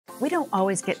We don't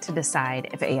always get to decide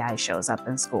if AI shows up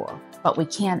in school, but we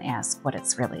can ask what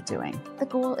it's really doing. The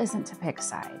goal isn't to pick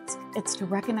sides. It's to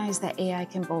recognize that AI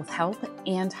can both help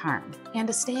and harm, and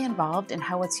to stay involved in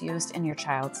how it's used in your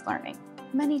child's learning.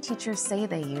 Many teachers say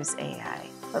they use AI,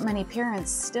 but many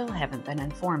parents still haven't been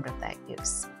informed of that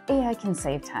use. AI can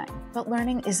save time, but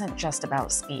learning isn't just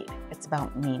about speed, it's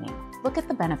about meaning. Look at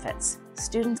the benefits.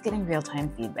 Students getting real-time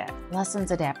feedback,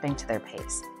 lessons adapting to their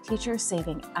pace, teachers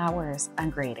saving hours on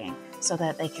grading so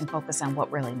that they can focus on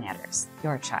what really matters,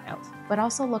 your child. But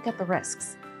also look at the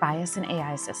risks, bias in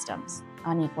AI systems,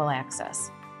 unequal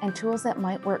access, and tools that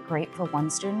might work great for one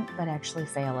student but actually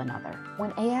fail another.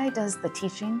 When AI does the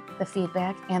teaching, the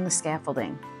feedback, and the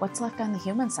scaffolding, what's left on the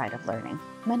human side of learning?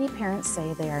 Many parents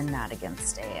say they are not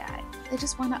against AI. They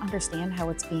just want to understand how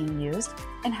it's being used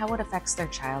and how it affects their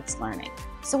child's learning.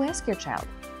 So ask your child,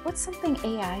 what's something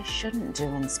AI shouldn't do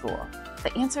in school?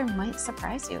 The answer might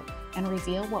surprise you and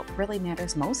reveal what really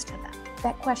matters most to them.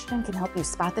 That question can help you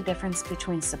spot the difference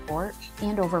between support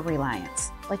and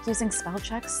over-reliance, like using spell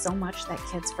checks so much that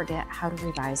kids forget how to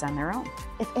revise on their own.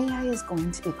 If AI is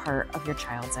going to be part of your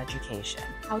child's education,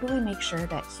 how do we make sure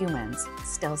that humans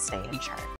still stay in charge?